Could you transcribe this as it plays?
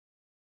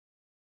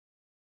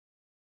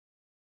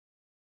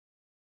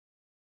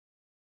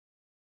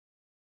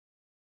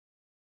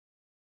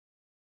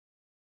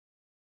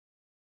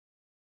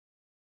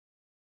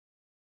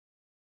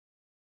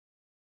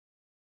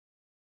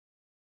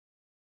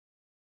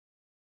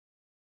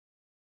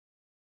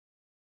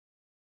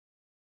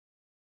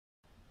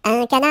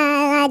Un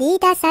canard a dit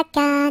à sa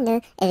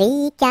canne,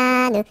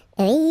 ricane,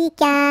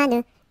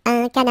 ricane.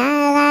 Un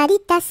canard a dit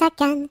à sa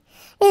canne,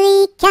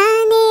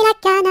 ricane et la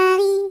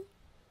canarie.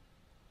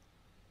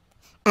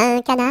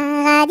 Un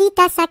canard a dit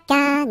à sa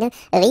canne,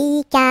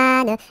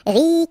 ricane,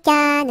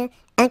 ricane.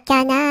 Un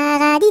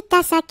canard a dit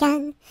à sa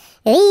canne,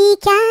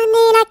 ricane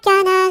et la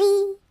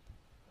canarie.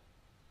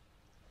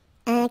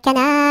 Un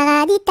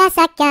canard a dit à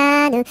sa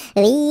canne,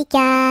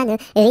 ricane,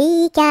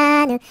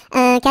 ricane.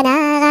 Un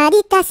canard a dit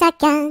à sa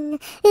canne,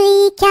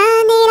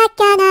 ricane et la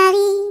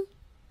canarie.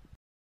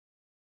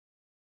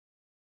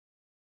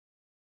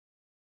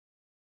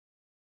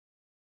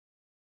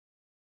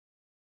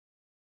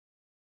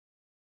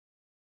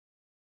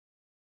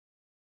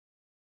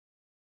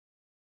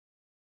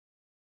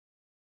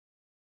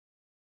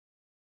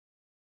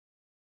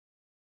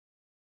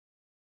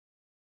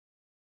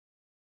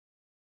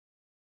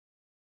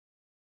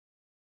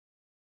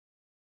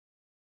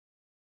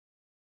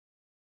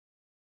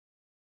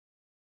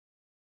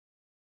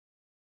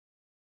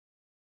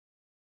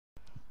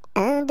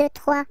 Un, deux,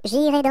 trois,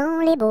 j'irai dans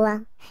les bois.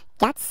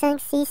 4, 5,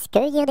 6,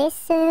 cueillir des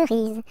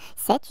cerises.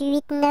 7,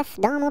 8, 9,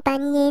 dans mon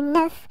panier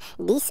 9.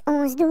 10,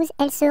 11, 12,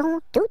 elles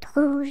seront toutes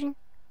rouges.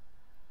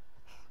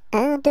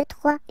 1, 2,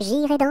 3,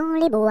 j'irai dans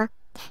les bois.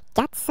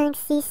 4, 5,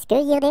 6,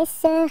 cueillir des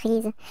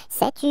cerises.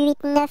 7,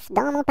 8, 9,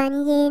 dans mon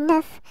panier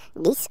 9.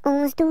 10,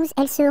 11, 12,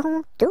 elles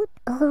seront toutes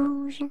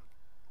rouges.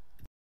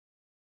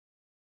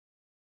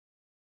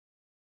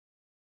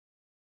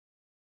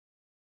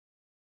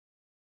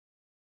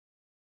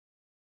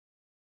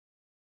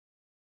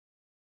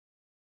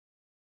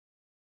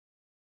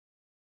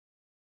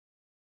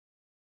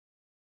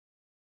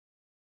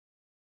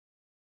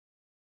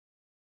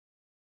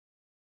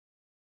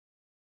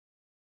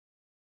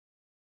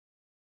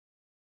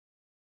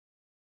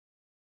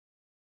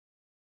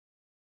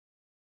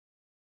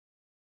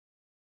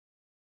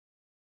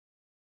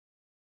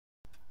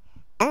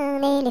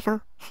 Un éléphant,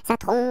 ça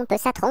trompe,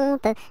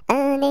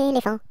 un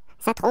éléphant,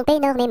 ça trompe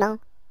énormément.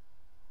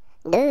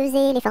 2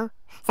 éléphants,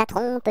 ça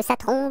trompe,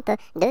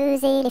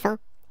 deux éléphants,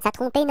 ça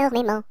trompe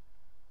énormément.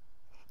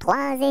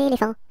 3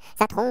 éléphants,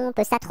 ça trompe,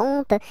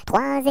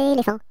 3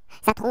 éléphants,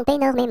 ça trompe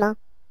énormément.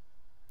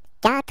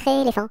 4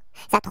 éléphants,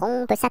 ça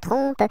trompe,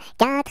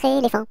 4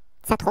 éléphants,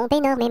 ça trompe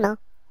énormément.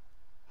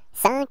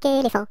 5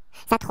 éléphants,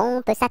 ça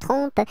trompe,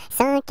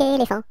 5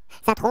 éléphants,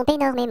 ça trompe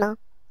énormément.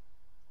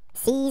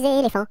 6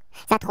 éléphants,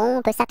 ça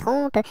trompe,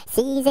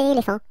 6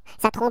 éléphants,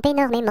 ça trompe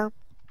énormément.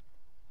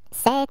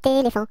 7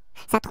 éléphants,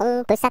 ça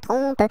trompe,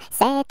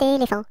 7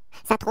 éléphants,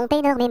 ça trompe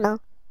énormément.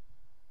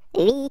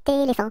 8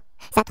 éléphants,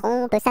 ça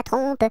trompe,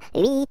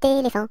 8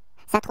 éléphants,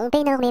 ça trompe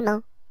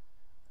énormément.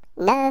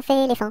 9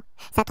 éléphants,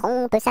 ça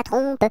trompe,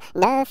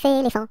 9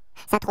 éléphants,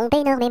 ça trompe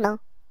énormément.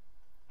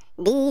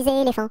 10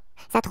 éléphants,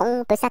 ça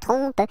trompe,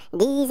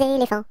 10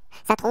 éléphants,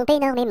 ça trompe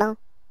énormément.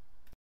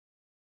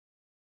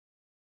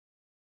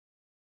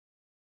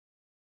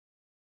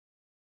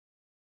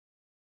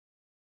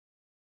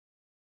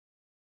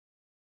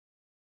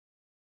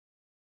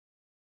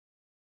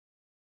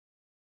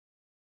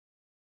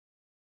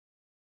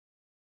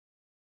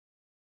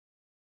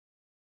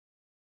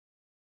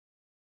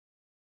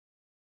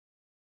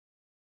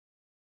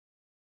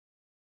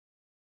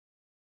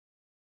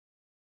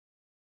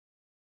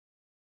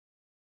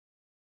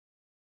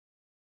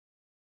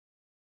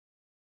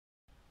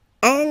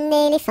 Un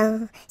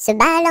éléphant se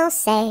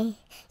balançait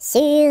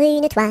sur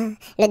une toile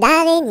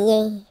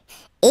d'araignée.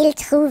 Il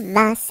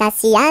trouva ça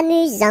si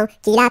amusant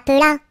qu'il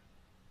appela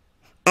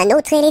un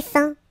autre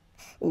éléphant.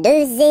 2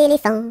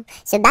 éléphants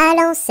se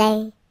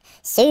balançaient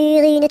sur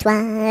une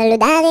toile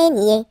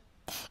d'araignée.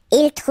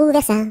 Ils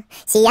trouvèrent ça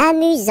si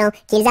amusant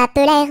qu'ils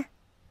appelèrent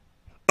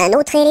un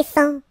autre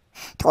éléphant.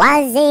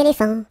 3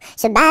 éléphants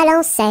se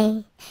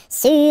balançaient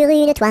sur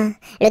une toile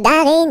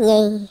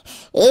d'araignée.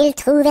 Ils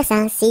trouvèrent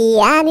ça si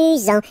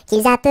amusant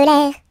qu'ils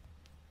appelèrent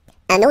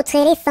un autre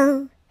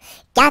éléphant.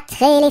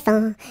 4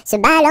 éléphants se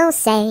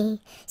balançaient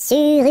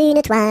sur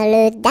une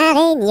toile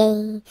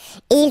d'araignée.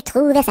 Ils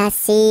trouvèrent ça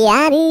si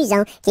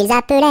amusant qu'ils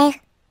appelèrent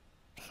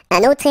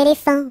un autre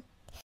éléphant.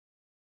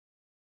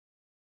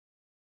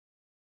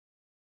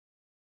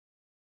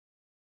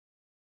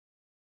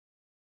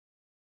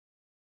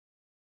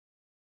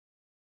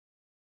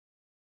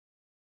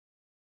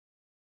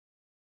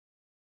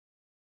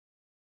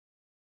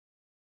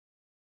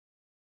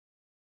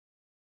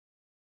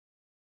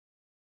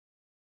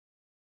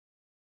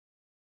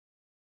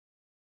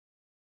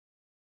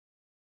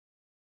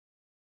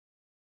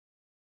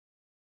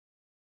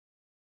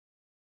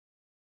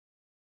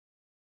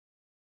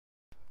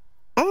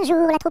 Un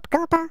jour la troupe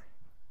campa,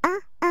 ah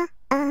ah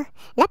ah,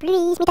 la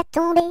pluie se mit à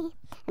tomber.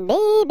 Bé,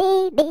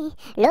 bé, bé,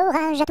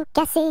 l'orage a tout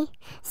cassé.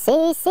 C,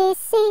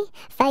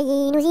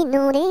 failli nous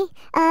inonder.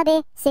 A,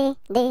 B, C,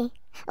 D,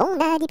 on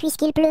a dit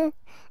puisqu'il pleut.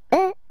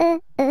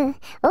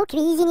 Au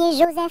cuisinier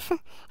Joseph.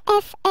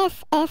 F,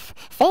 F, F,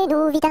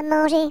 fais-nous vite à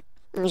manger.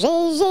 G,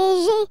 G,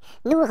 G,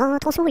 nous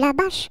rentrons sous la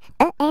bâche.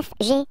 E, F,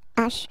 G,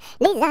 H,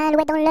 les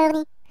alouettes dans leur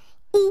nid.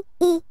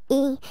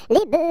 I,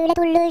 les belettes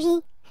au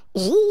logis.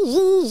 J,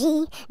 J,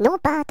 J, non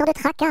pas tant de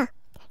tracas.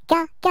 K,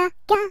 K,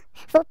 K,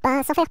 faut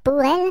pas s'en faire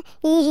pour elle.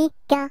 I, J,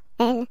 K,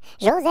 L,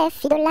 Joseph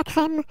fit de la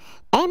crème.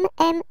 M,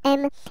 M,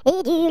 M,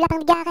 et du lapin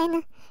de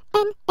Garenne.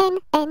 N, N,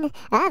 N,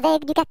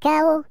 avec du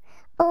cacao.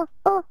 O,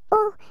 O, O,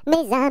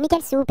 mes amis,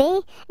 quel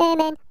souper. M,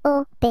 N,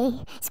 O, P,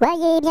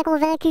 soyez bien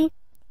convaincus.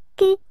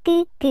 Q,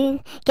 Q, Q,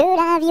 que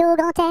la vie au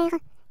grand air.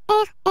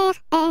 R, R,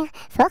 R,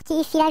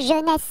 fortifie la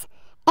jeunesse.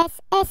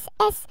 S, S,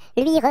 S,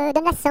 lui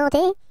redonne la santé.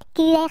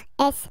 Q,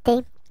 R, S, T,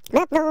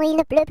 maintenant il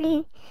ne pleut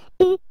plus.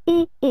 U,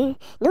 U, U,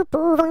 nous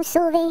pouvons nous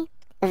sauver.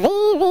 V,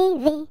 V,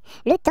 V,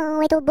 le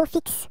temps est au beau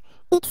fixe.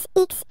 X,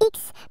 X, X,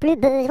 plus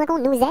besoin qu'on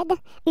nous aide.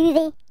 U,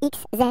 V, X,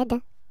 Z.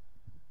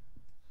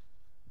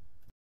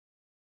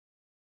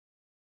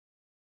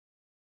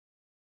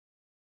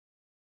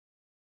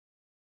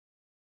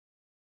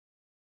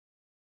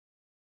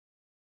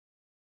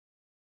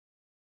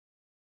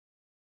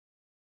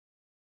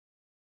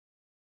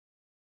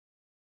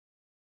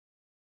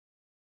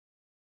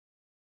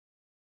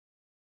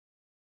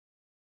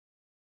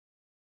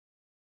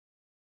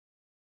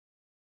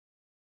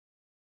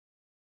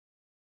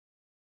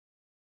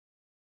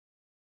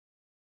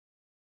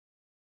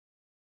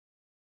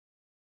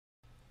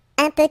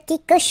 Un petit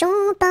cochon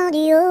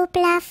pendu au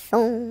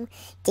plafond,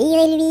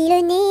 tirez-lui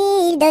le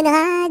nez, il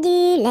donnera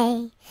du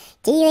lait.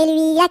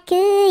 Tirez-lui la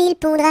queue, il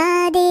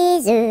pondra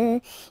des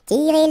œufs.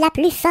 Tirez-la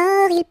plus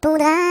fort, il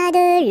pondra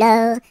de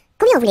l'or.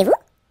 Combien voulez-vous?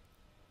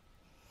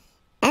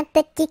 Un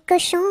petit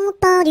cochon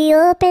pendu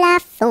au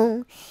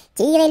plafond,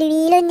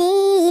 tirez-lui le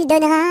nez, il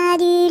donnera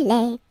du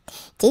lait.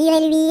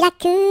 Tirez-lui la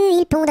queue,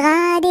 il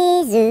pondra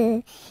des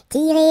œufs.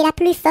 Tirez-la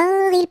plus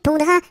fort, il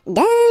pondra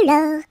de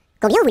l'or.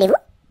 Combien voulez-vous?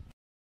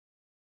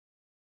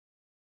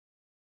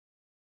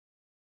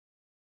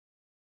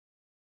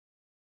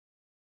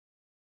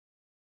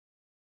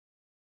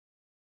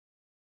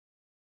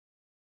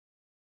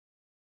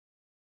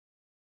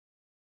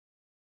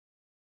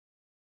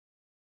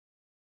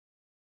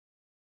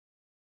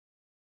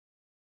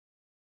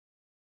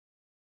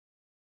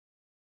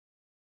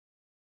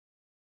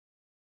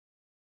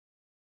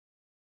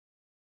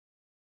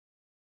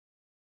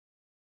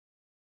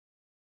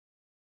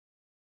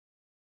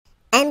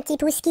 Un petit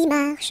pouce qui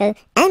marche,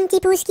 un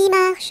petit pouce qui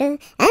marche,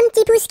 un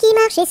petit pouce qui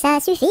marche et ça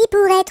suffit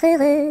pour être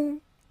heureux.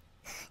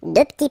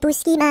 Deux petits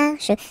pouces qui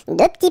marchent,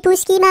 deux petits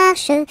pouces qui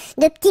marchent,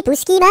 deux petits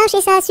pouces qui marchent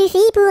et ça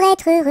suffit pour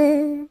être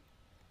heureux.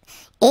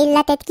 Et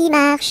la tête qui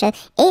marche,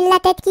 et la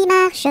tête qui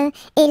marche,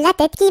 et la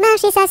tête qui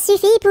marche et ça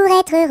suffit pour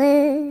être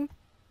heureux.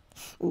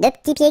 Deux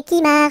petits pieds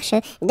qui marchent,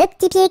 deux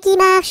petits pieds qui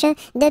marchent,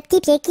 deux petits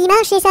pieds qui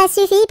marchent et ça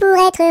suffit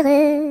pour être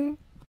heureux.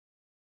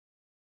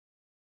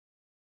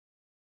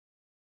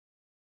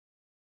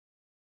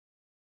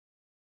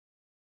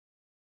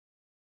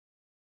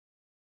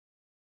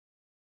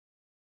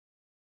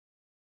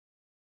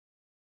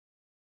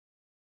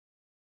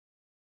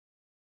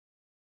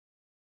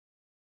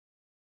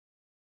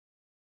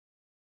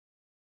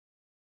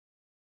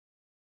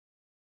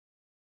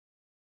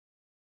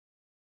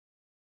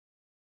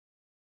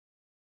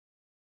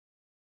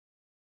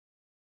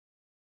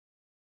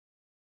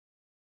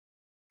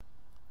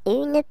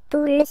 Une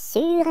poule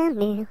sur un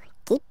mur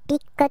qui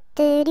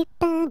picote du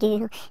pain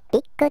dur.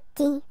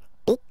 Picoti,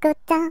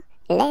 picota,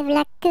 lève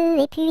la queue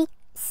et puis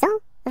s'en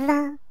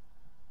va.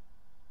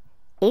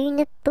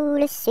 Une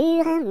poule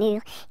sur un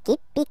mur qui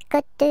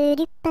picote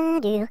du pain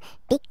dur.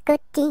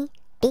 Picoti,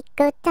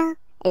 picota,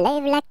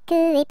 lève la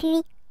queue et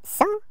puis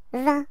s'en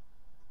va.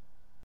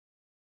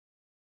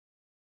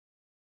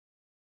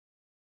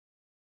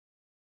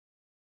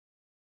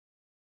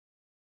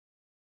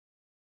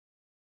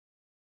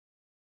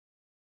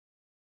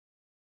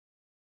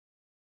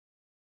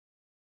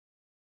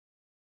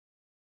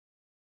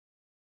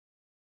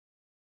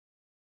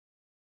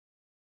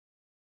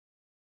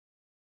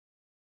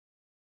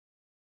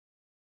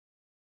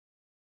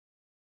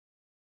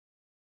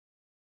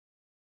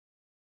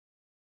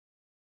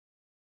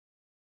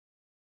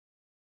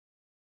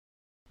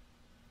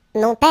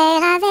 Mon père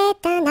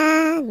avait un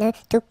âne,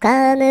 tout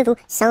comme vous,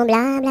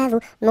 semblable à vous.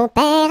 Mon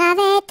père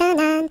avait un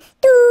âne,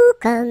 tout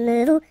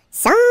comme vous,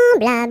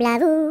 semblable à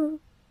vous.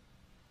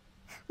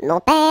 Mon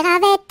père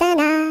avait un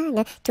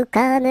âne, tout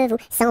comme vous,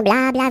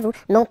 semblable à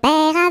vous. Mon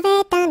père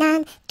avait un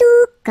âne, tout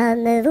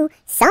comme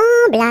vous,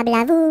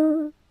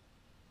 semblable à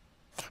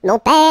vous. Mon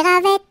père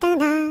avait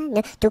un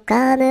âne, tout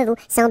comme vous,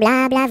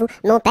 semblable à vous.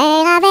 Mon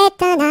père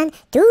avait un âne,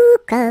 tout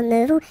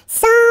comme vous,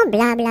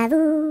 semblable à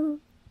vous.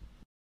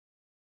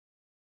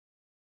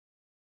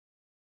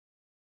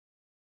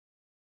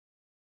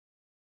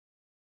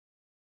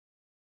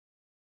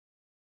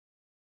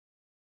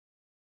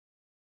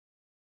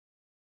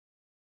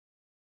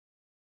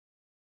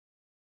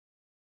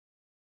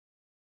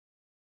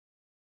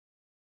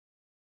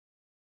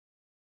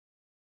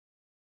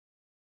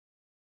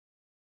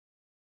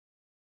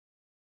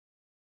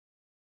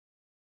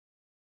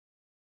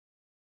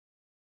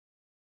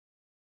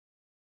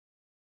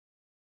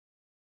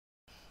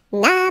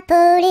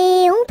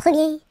 Napoléon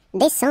Ier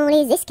descend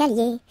les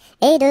escaliers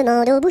et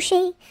demande au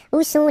boucher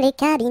où sont les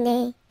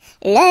cabinets.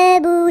 Le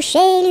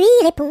boucher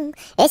lui répond,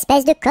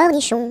 espèce de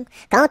cornichon,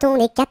 quand on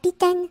est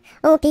capitaine,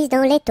 on pisse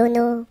dans les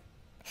tonneaux.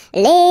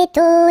 Les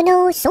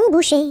tonneaux sont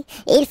bouchés,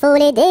 il faut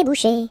les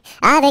déboucher,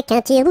 avec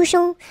un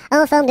tire-bouchon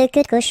en forme de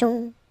queue de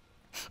cochon.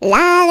 La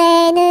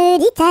reine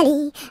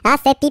d'Italie a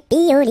fait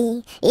pipi au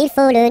lit, il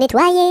faut le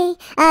nettoyer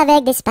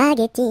avec des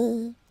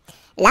spaghettis.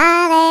 La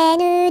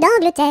reine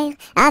d'Angleterre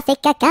a fait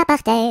caca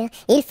par terre,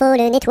 il faut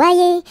le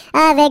nettoyer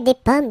avec des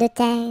pommes de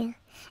terre.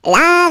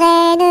 La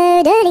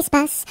reine de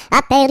l'espace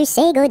a perdu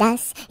ses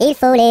godasses, il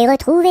faut les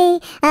retrouver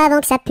avant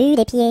que ça pue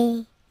des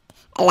pieds.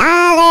 La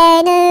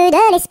reine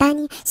de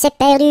l'Espagne s'est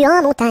perdue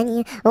en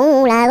montagne,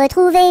 on l'a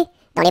retrouvée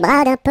dans les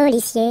bras d'un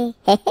policier.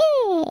 Hé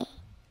hé.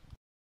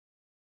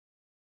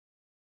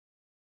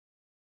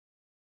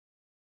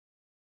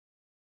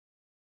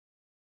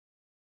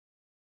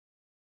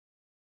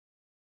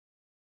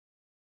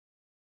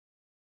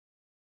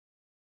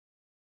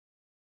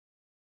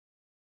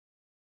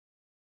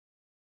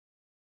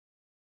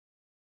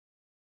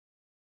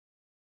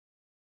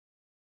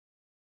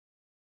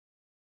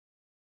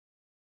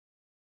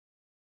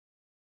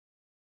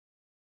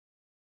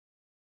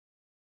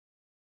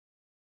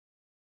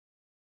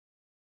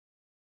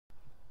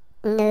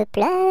 Ne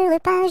pleure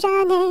pas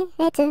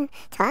Jeannette,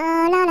 tra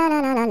la la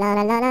la la la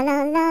la la la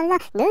la la la.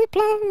 Ne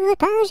pleure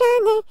pas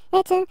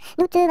Jeannette,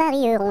 nous te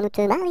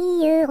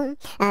marierons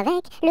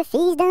avec le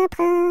fils d'un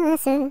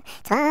prince.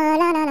 Tra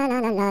la la la la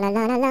la la la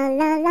la la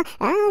la la,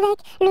 avec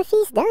le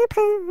fils d'un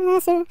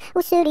prince,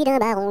 ou celui d'un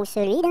baron, ou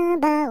celui d'un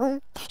baron.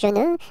 Je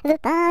ne veux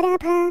pas d'un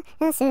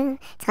prince,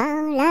 tra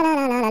la la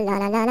la la la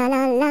la la la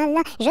la la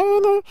la. Je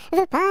ne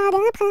veux pas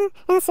d'un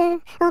prince,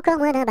 encore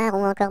moins d'un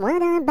baron, encore moins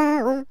d'un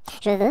baron.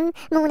 Je veux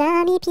mon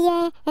ami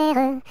Pierre,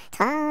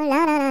 tra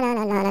la la la la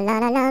la la la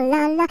la la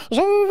la la. Je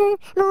veux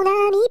mon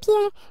ami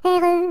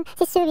Pierre,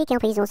 c'est celui qui est en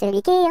prison,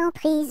 celui qui est en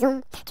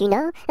prison. Tu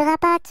n'auras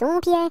pas ton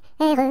Pierre,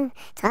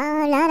 tra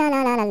la la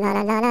la la la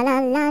la la la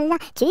la la la.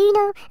 Tu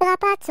n'auras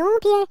pas ton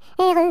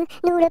Pierre,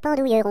 nous le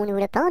pendouillerons, nous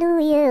le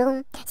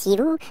pendouillerons. Si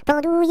vous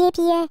pendouillez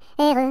Pierre,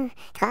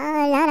 tra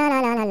la la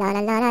la la la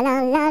la la la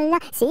la la la.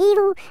 Si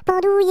vous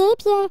pendouillez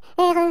Pierre,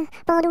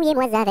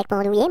 pendouillez-moi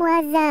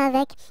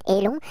avec,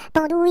 et l'on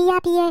pendouille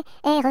à Pierre,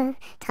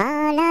 tra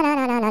la la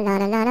la la la la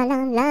la la la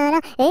la la.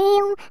 Et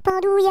on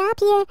pendouille à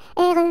Pierre,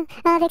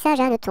 avec sa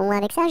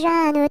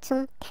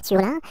Jeanneton, sur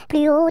la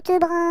plus haute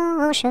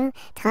branche,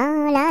 tra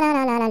la la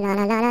la la la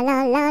la la la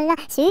la la la.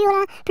 Sur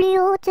la plus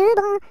haute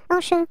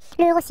branche,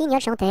 le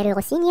rossignol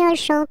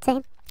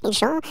chantait. Il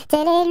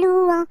chantait les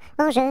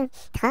louanges,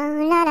 tra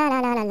la la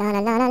la la la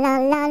la la la la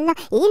la la.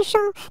 Il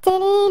chantait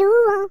les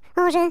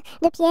louanges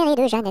de Pierre et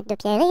de Jeannette, de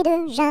Pierre et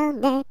de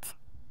Jeannette.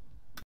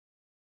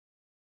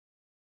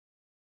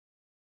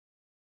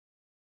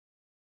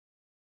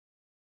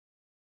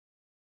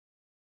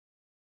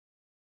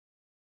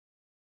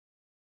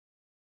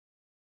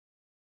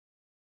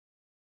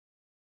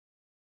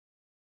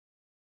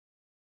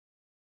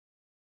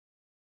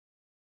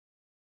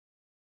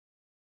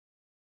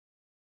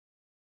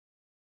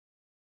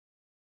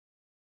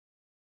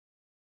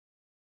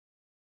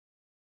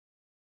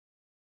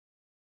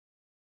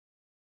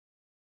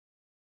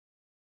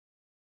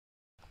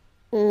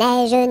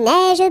 Neige,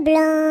 neige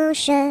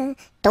blanche,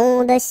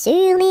 tombe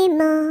sur mes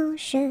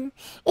manches,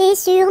 et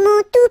sur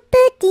mon tout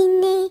petit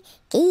nez,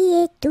 qui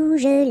est tout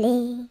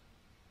gelé.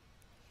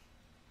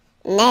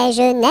 Neige,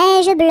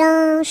 neige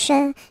blanche,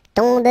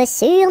 tombe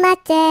sur ma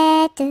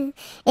tête,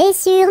 et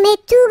sur mes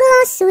tout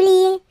grands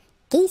souliers,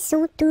 qui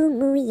sont tout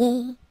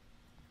mouillés.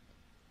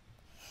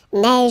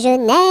 Neige,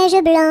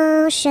 neige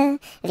blanche,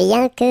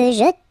 viens que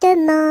je te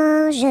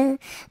mange,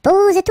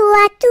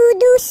 pose-toi tout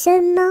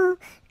doucement,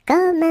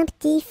 comme un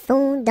petit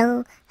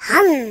fondant.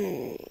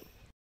 Hum.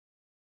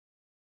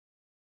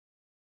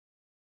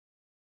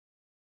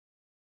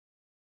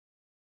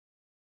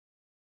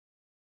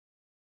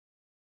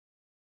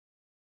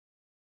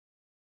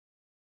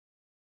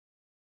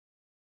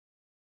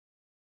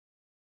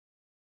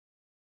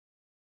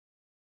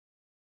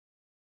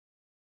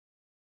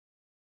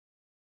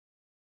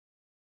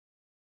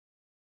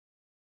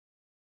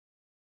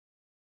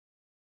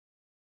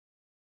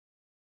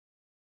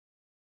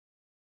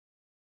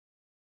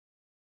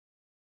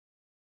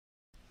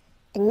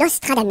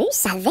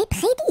 Nostradamus avait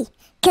prédit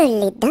que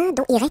les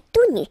dindons iraient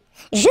tout nus.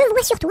 Je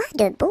vois sur toi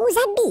de beaux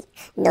habits.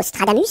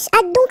 Nostradamus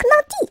a donc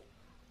menti.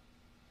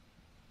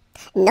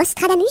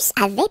 Nostradamus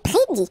avait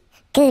prédit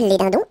que les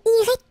dindons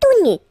iraient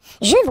tout nus.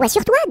 Je vois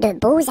sur toi de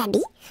beaux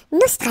habits.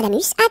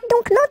 Nostradamus a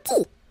donc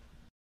menti.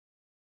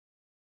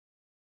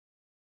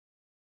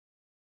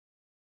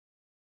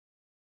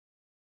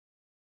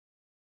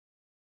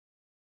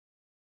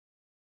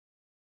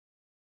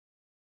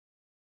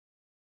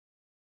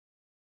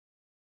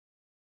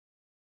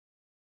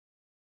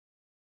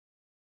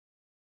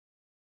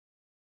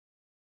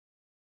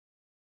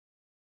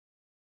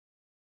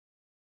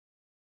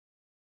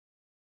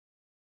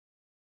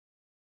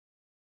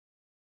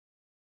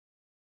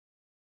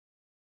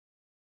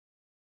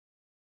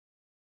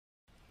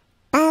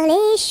 Par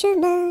les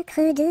chemins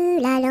creux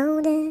de la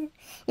lande,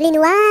 les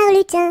noirs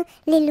lutins,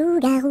 les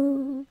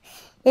loups-garous,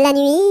 la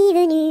nuit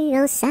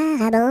venue en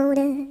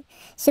sarabande,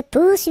 se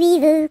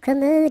poursuivent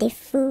comme des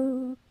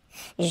fous.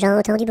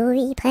 J'entends du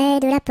bruit près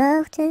de la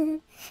porte,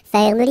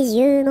 ferme les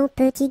yeux mon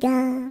petit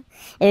gars,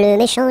 le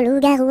méchant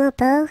loup-garou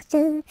emporte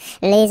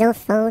les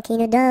enfants qui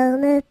ne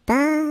dorment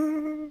pas.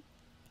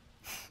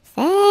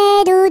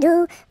 Fais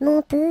dodo,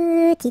 mon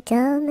petit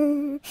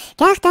homme,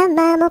 car ta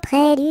maman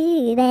près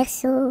du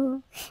berceau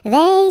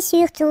veille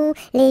sur ton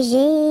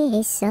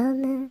léger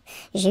somme.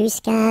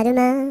 Jusqu'à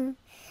demain,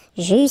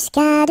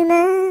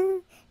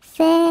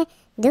 fais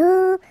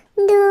dodo.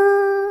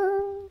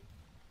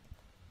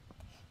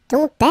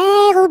 Ton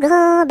père au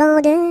grand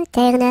banc de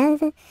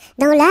Terre-Neuve,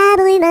 dans la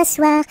brume un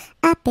soir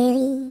a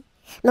péri.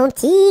 Mon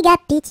petit gars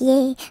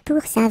pitié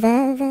pour sa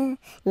veuve,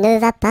 ne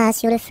va pas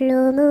sur le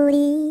flot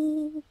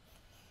maudit.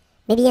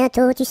 Mais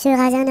bientôt tu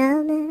seras un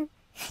homme,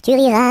 tu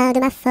riras de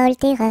ma folle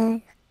terreur,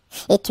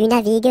 et tu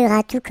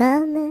navigueras tout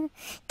comme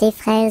tes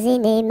frères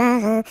aînés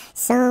marins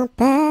sans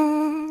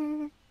peur.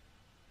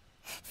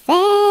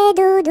 Fais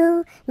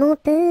dodo, mon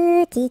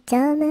petit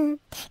homme,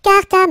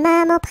 car ta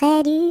maman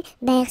près du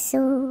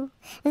berceau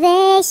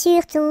veille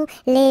sur ton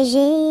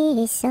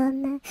léger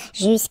somme.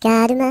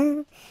 Jusqu'à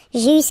demain,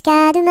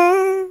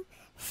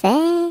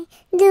 fais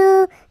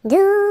dodo.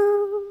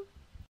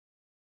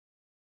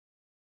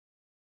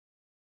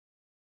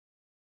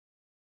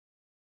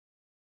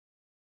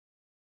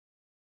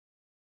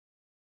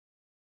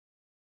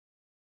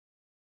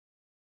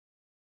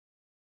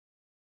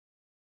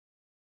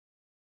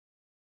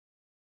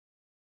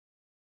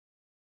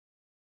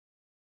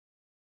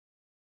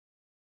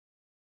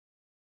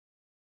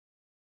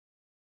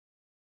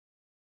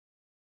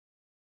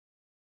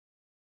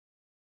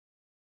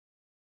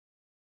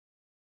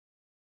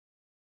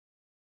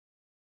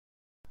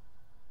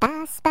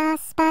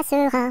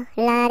 Passera,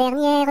 la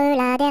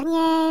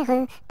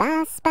dernière,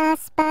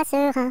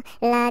 passera,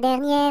 la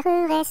dernière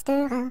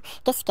restera.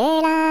 Qu'est-ce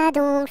qu'elle a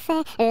donc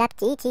fait, la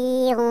petite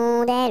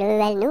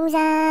hirondelle? Elle nous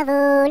a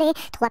volé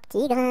 3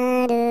 petits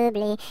grains de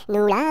blé.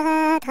 Nous la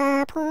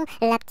rattraperons,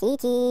 la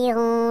petite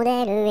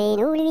hirondelle, et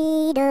nous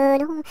lui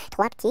donnerons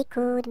 3 petits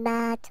coups de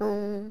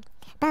bâton.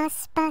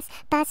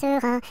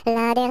 Passera,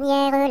 la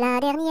dernière,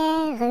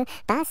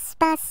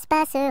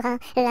 passera,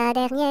 la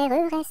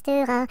dernière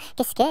restera.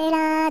 Qu'est-ce qu'elle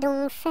a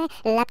donc fait,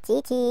 la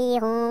petite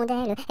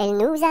hirondelle? Elle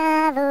nous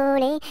a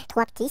volé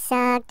 3 petits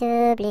sacs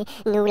de blé.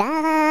 Nous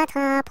la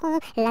rattraperons,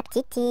 la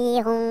petite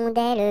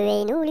hirondelle,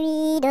 et nous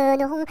lui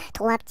donnerons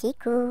 3 petits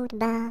coups de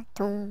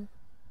bâton.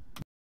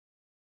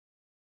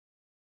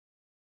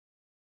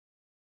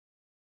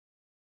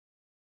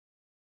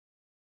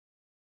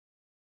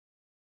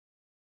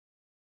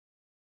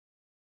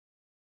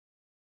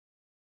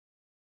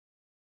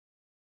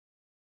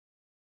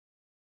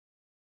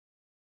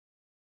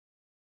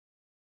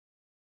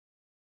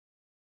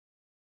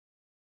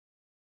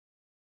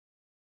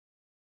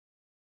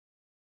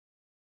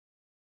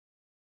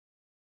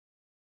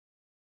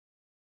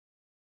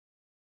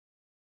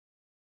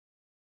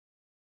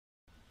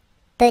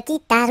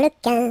 Petit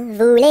arlequin,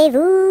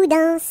 voulez-vous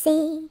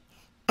danser?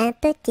 Un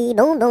petit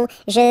bonbon,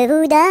 je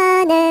vous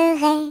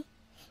donnerai.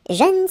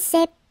 Je ne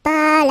sais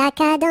pas la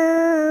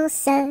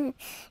cadence,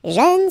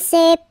 je ne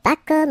sais pas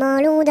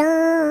comment l'on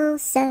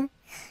danse,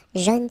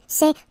 je ne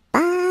sais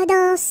pas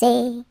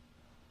danser.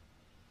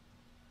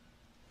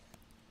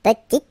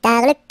 Petit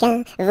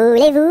arlequin,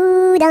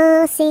 voulez-vous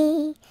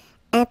danser?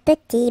 Un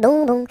petit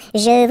bonbon,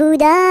 je vous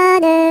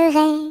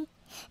donnerai.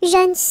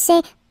 Je ne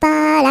sais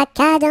pas la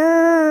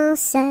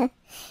cadence,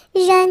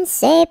 je ne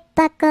sais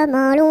pas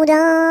comment l'on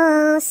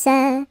danse,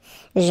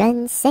 je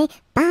ne sais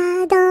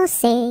pas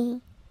danser.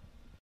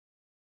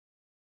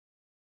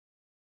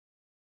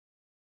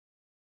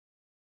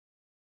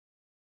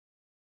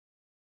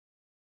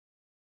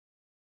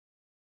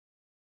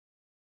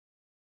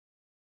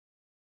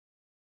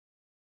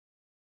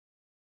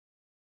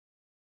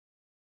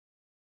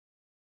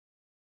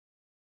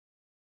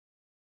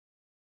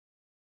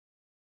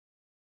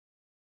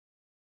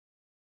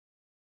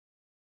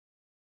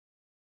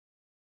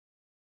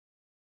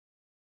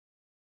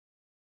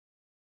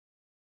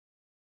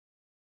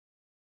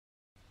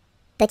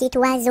 Petit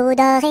oiseau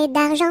d'or et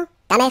d'argent,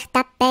 ta mère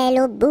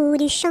t'appelle au bout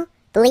du champ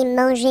pour y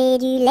manger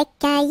du lait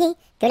caillé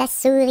que la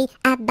souris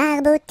a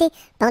barboté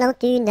pendant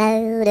 1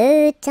 heure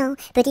de temps.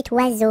 Petit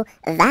oiseau,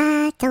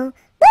 va-t'en.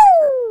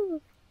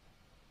 Wouh!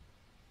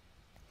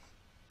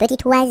 Petit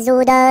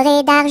oiseau d'or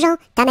et d'argent,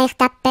 ta mère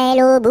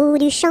t'appelle au bout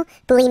du champ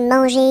pour y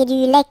manger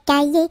du lait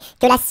caillé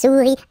que la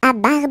souris a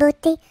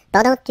barboté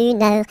pendant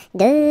 1 heure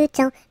de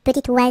temps.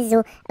 Petit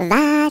oiseau,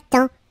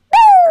 va-t'en.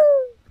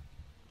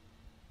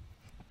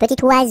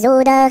 Petit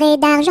oiseau d'or et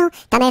d'argent,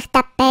 ta mère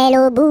t'appelle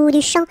au bout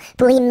du champ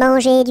pour y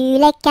manger du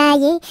lait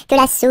caillé que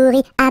la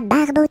souris a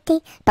barboté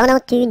pendant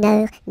 1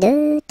 heure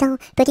de temps.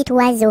 Petit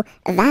oiseau,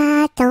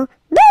 va-t'en.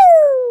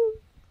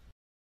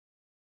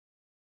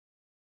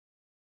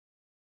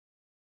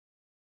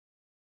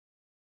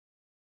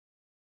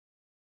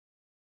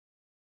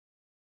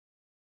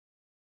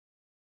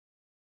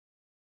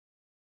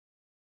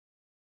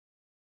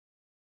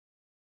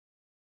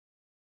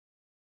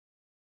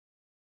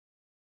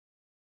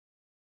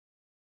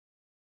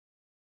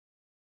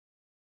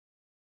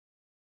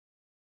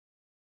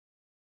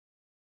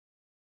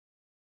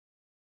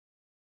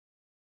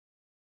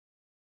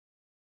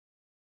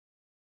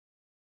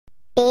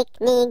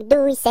 Pique-nique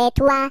douille, c'est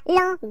toi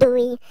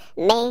l'andouille.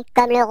 Mais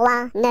comme le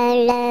roi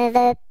ne le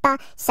veut pas,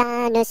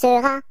 ça ne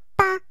sera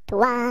pas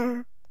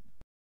toi.